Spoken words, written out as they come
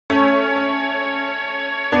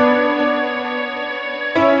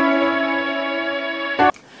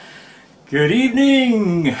Good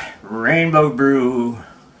evening, Rainbow Crew,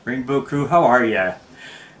 how are ya?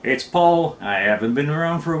 It's Paul. I haven't been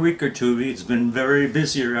around for a week or two. It's been very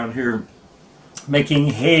busy around here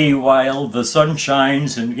making hay while the sun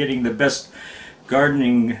shines and getting the best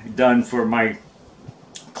gardening done for my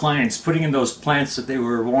clients, putting in those plants that they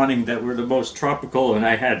were wanting that were the most tropical, and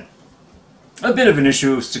I had a bit of an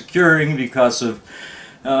issue securing because of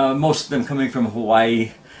most of them coming from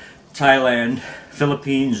Hawaii, Thailand,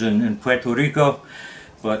 Philippines, and Puerto Rico,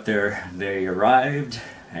 but they arrived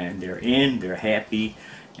and they're happy,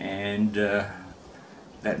 and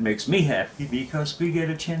that makes me happy because we get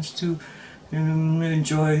a chance to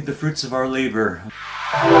enjoy the fruits of our labor.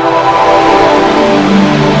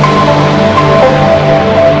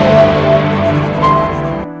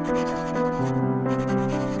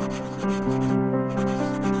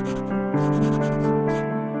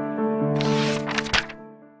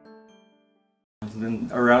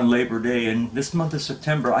 Around Labor Day, and this month of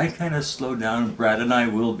September I kind of slowed down. Brad and I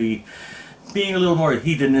will be being a little more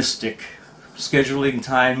hedonistic, scheduling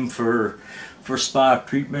time for spa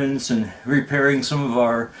treatments and repairing some of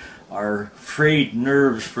our frayed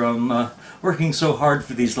nerves from working so hard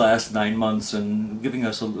for these last 9 months and giving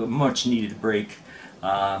us a much needed break.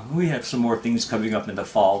 We have some more things coming up in the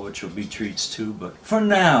fall which will be treats too, but for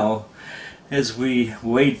now, as we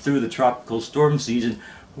wade through the tropical storm season,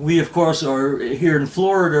 we of course are here in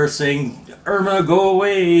Florida saying, Irma, go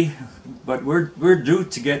away, but we're due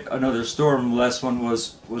to get another storm. The last one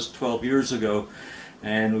was 12 years ago,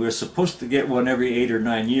 and we're supposed to get one every 8 or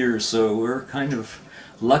 9 years, so we're kind of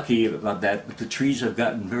lucky about that. But the trees have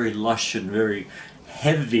gotten very lush and very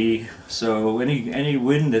heavy, so any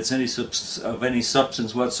wind that's of any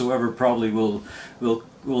substance whatsoever probably will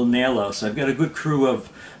nail us. I've got a good crew of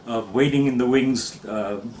waiting in the wings,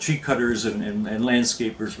 tree cutters and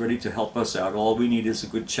landscapers ready to help us out. All we need is a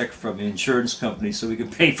good check from the insurance company so we can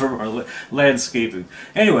pay for our landscaping.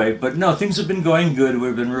 Anyway, but no, things have been going good.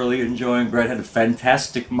 We've been really enjoying. Brad had a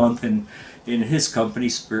fantastic month in his company,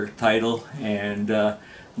 Spirit Title, and the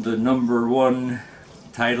 #1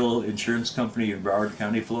 title insurance company in Broward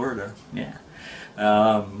County, Florida. Yeah.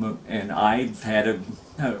 And I've had a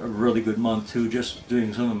really good month too, just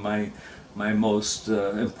doing some of my most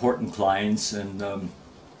important clients, and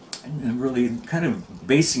really kind of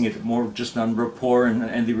basing it more just on rapport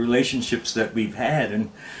and the relationships that we've had,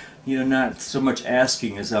 and not so much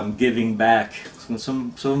asking as I'm giving back.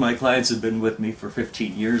 Some of my clients have been with me for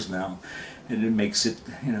 15 years now, and it makes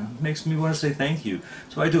me want to say thank you.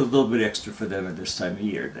 So I do a little bit extra for them at this time of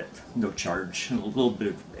year, that no charge, a little bit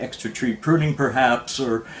of extra tree pruning perhaps,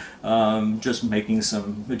 or just making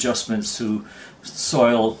some adjustments to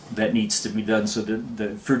soil that needs to be done so that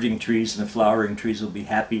the fruiting trees and the flowering trees will be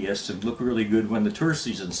happiest and look really good when the tourist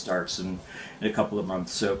season starts in a couple of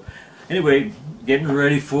months. So anyway, getting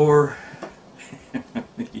ready for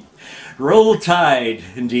Roll Tide,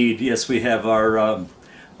 indeed. Yes, we have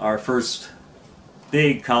our first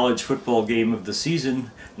big college football game of the season.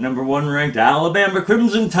 #1 ranked Alabama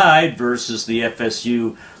Crimson Tide versus the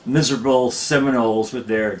FSU miserable Seminoles with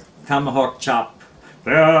their tomahawk chop.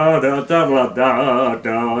 Well,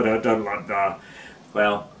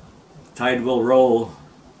 Tide will roll.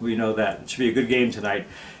 We know that. It should be a good game tonight.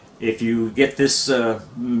 If you get this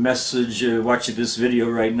message, watching this video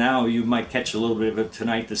right now, you might catch a little bit of it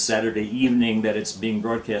tonight, this Saturday evening that it's being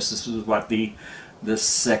broadcast. This is what the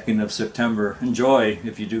 2nd of September. Enjoy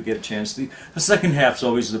if you do get a chance. The second half's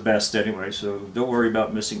always the best anyway, so don't worry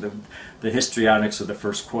about missing the histrionics of the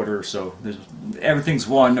first quarter or so. Everything's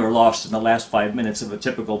won or lost in the last 5 minutes of a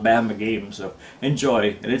typical Bama game, so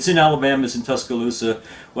enjoy. And it's in Alabama, it's in Tuscaloosa.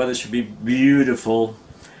 Weather should be beautiful,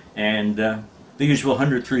 and the usual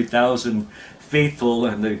 103,000 faithful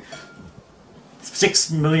and the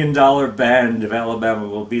 $6 million band of Alabama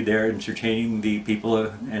will be there entertaining the people,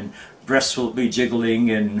 and breasts will be jiggling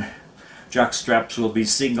and jock straps will be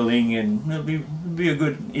singling, and it'll be a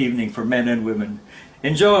good evening for men and women.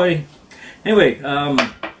 Enjoy. Anyway,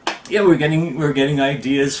 yeah, we're getting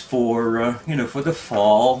ideas for for the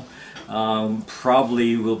fall.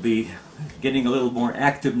 Probably we'll be getting a little more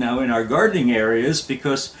active now in our gardening areas,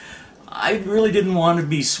 because I really didn't want to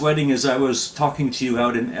be sweating as I was talking to you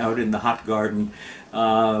out in the hot garden.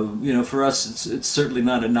 For us, it's certainly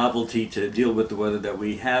not a novelty to deal with the weather that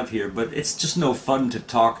we have here, but it's just no fun to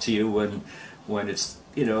talk to you when it's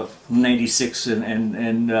 96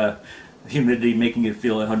 and humidity making it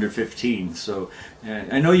feel 115. So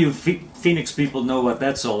I know you Phoenix people know what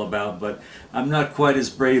that's all about, but I'm not quite as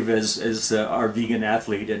brave as our vegan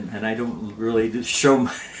athlete, and I don't really show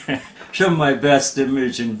my best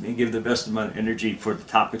image and give the best amount of energy for the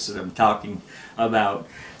topics that I'm talking about.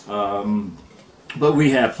 But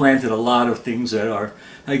we have planted a lot of things that are,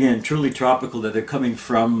 again, truly tropical, that are coming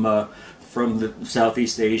from the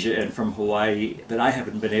Southeast Asia and from Hawaii, that I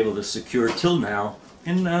haven't been able to secure till now.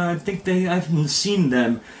 And I think I haven't seen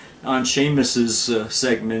them on Seamus's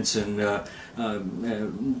segments and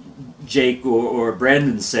Jake or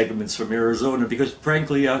Brandon's segments from Arizona, because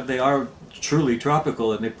frankly they are truly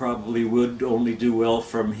tropical, and they probably would only do well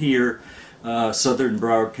from here, southern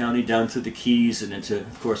Broward County, down to the Keys and into,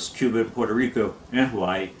 of course, Cuba and Puerto Rico and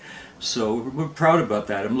Hawaii. So we're proud about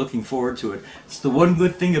that. I'm looking forward to it. It's the one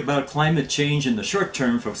good thing about climate change in the short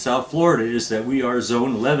term for South Florida, is that we are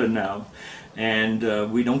zone 11 now,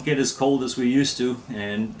 and we don't get as cold as we used to,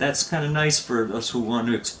 and that's kind of nice for us who want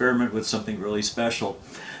to experiment with something really special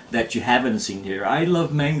that you haven't seen here. I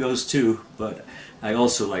love mangoes too, but I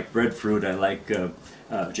also like breadfruit. I like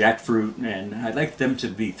jackfruit, and I'd like them to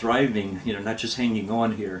be thriving, you know, not just hanging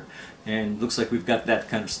on here. And looks like we've got that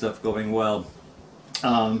kind of stuff going well.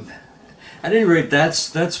 At any rate,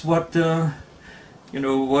 that's what you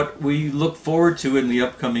know, what we look forward to in the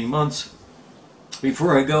upcoming months.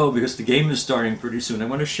 Before I go, because the game is starting pretty soon, I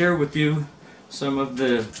want to share with you some of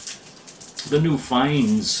the new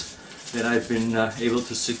finds that I've been able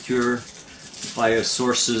to secure via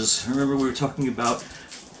sources. Remember we were talking about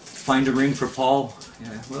find a ring for Paul?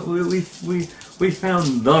 Yeah. Well, we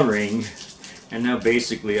found the ring, and now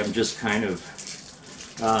basically I'm just kind of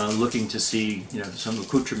looking to see, you know, some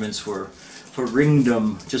accoutrements for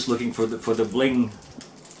ringdom. Just looking for the bling.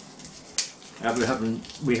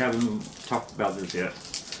 We haven't talked about this yet.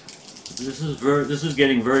 This is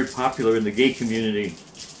getting very popular in the gay community,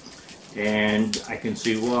 and I can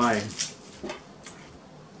see why.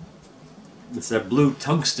 It's that blue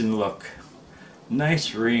tungsten look.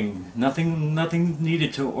 Nice ring. Nothing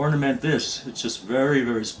needed to ornament this. It's just very,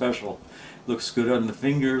 very special. Looks good on the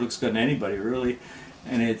finger. Looks good on anybody, really.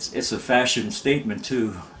 And it's a fashion statement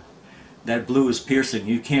too. That blue is piercing.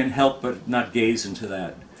 You can't help but not gaze into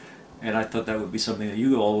that. And I thought that would be something that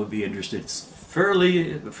you all would be interested in. It's fairly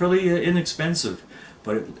inexpensive,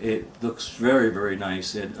 but it looks very, very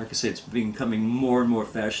nice. And like I say, it's becoming more and more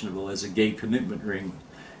fashionable as a gay commitment ring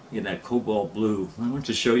in that cobalt blue. I want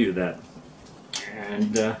to show you that.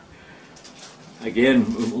 And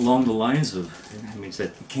again, along the lines of, I mean,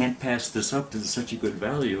 that you can't pass this up. This is such a good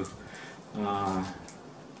value.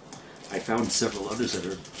 I found several others that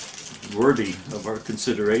are worthy of our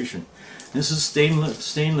consideration. This is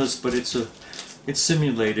stainless, but it's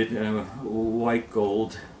simulated white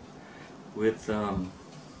gold with a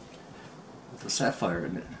sapphire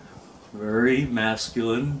in it. Very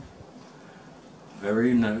masculine,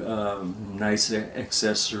 very nice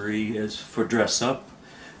accessory as for dress up,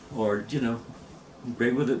 or, you know,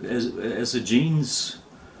 great with it as a jeans,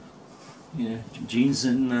 you know, jeans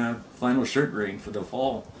and flannel shirt ring for the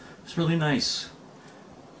fall. It's really nice.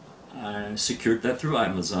 I secured that through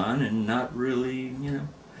Amazon, and not really, you know,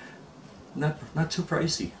 not too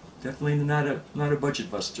pricey. Definitely not a budget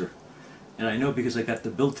buster. And I know because I got the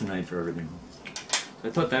bill tonight for everything. So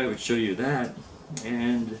I thought that I would show you that,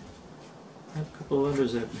 and I have a couple of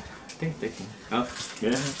others that I think they can. Oh,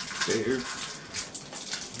 yeah, they're here.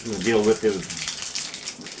 I'm gonna deal with the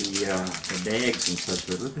bags and such.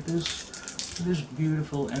 But look at this. Look at this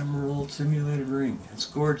beautiful emerald simulated ring. It's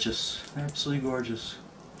gorgeous, absolutely gorgeous.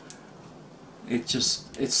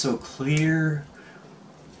 It's so clear,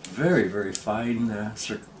 very, very fine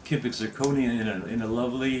cubic zirconia in a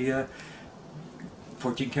lovely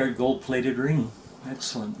 14 karat gold plated ring.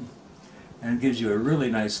 Excellent. And it gives you a really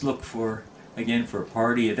nice look for, again, for a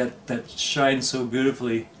party that shines so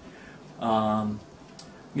beautifully, you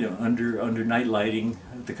know, under night lighting,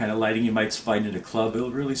 the kind of lighting you might find in a club.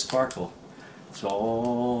 It'll really sparkle. It's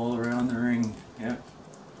all around the ring. Yeah,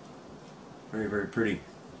 very, very pretty.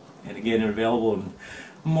 And again, available in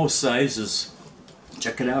most sizes.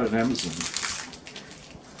 Check it out on Amazon.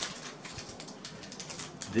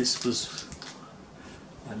 This was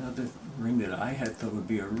another ring that I had thought would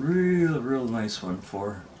be a real nice one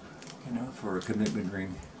for, you know, for a commitment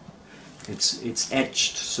ring. It's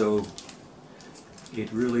etched, so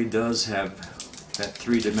it really does have that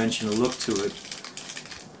three-dimensional look to it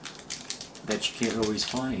that you can't always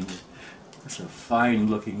find. It's a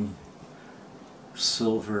fine-looking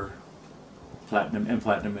silver, platinum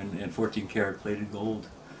and 14 karat plated gold.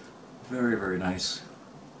 Very, very nice.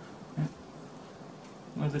 Yeah.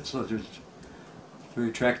 Well, that's very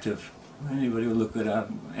attractive. Anybody would look good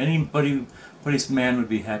on. Anybody's man would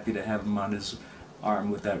be happy to have him on his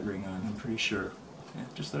arm with that ring on, I'm pretty sure. Yeah,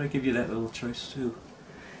 just thought I'd give you that little choice too.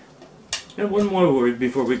 And one more word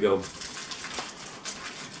before we go,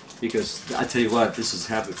 because I tell you what, this is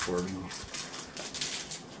habit forming.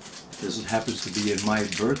 This happens to be in my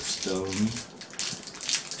birthstone,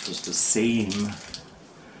 which was the same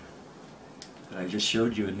that I just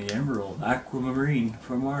showed you in the emerald, aquamarine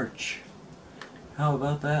for March. How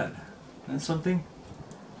about that? That's something?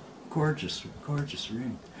 Gorgeous, gorgeous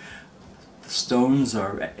ring. The stones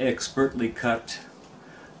are expertly cut.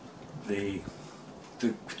 The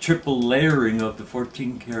triple layering of the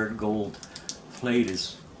 14 karat gold plate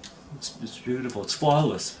is it's beautiful. It's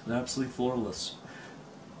flawless, absolutely flawless.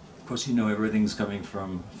 Of course, you know everything's coming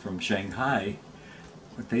from Shanghai,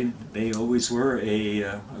 but they always were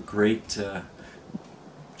a great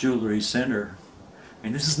jewelry center.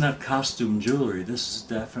 And this is not costume jewelry. This is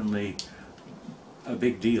definitely a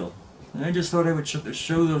big deal. And I just thought I would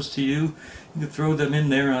show those to you. You could throw them in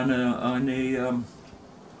there on you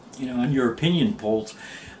know, on your opinion polls.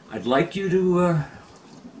 I'd like you to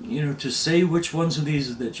you know, to say which ones of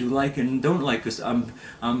these that you like and don't like, because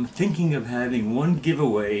I'm thinking of having one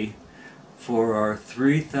giveaway for our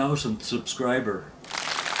 3,000th subscriber,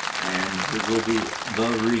 and it will be the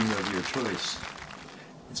ring of your choice.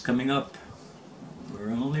 It's coming up. We're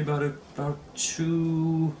only about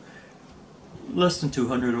less than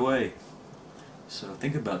 200 away. So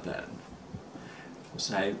think about that.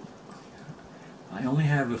 So I only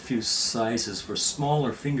have a few sizes for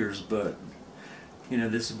smaller fingers, but you know,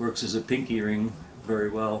 this works as a pinky ring very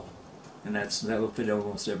well, and that will fit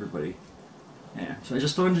almost everybody. Yeah. So I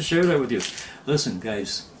just wanted to share that with you. Listen,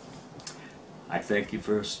 guys, I thank you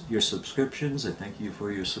for your subscriptions. I thank you for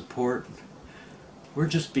your support. We're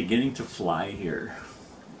just beginning to fly here.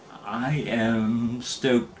 I am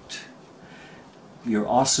stoked. Your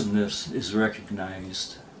awesomeness is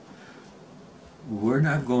recognized. We're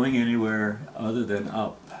not going anywhere other than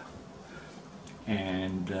up.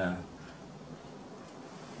 And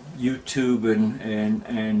YouTube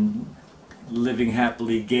and living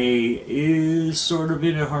happily gay is sort of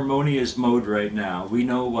in a harmonious mode right now. We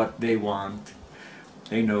know what they want.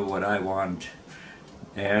 They know what I want.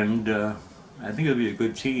 And I think it'll be a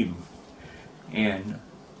good team. And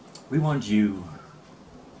we want you.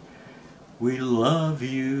 We love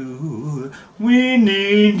you. We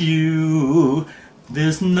need you.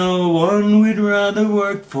 There's no one we'd rather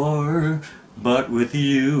work for but with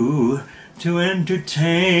you. To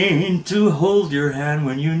entertain, to hold your hand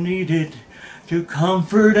when you need it, to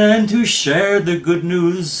comfort and to share the good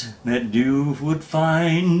news that you would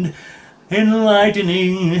find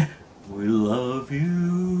enlightening. We love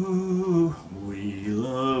you. We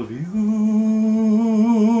love you.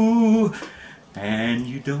 And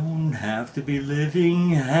you don't have to be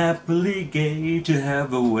living happily gay to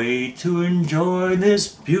have a way to enjoy this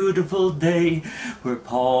beautiful day. We're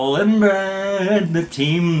Paul and Brad, the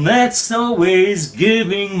team that's always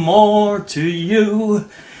giving more to you.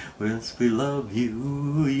 Yes, we love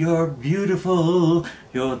you, you're beautiful,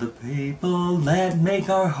 you're the people that make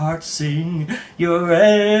our hearts sing. You're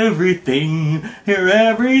everything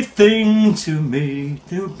to me,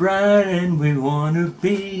 to Brad, and we want to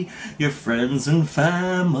be your friends and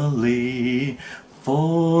family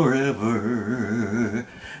forever.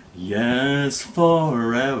 Yes,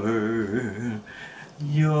 forever.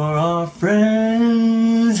 You're our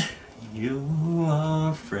friends, you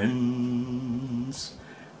are friends.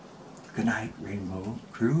 Good night, Rainbow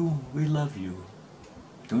Crew. We love you.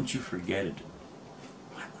 Don't you forget it.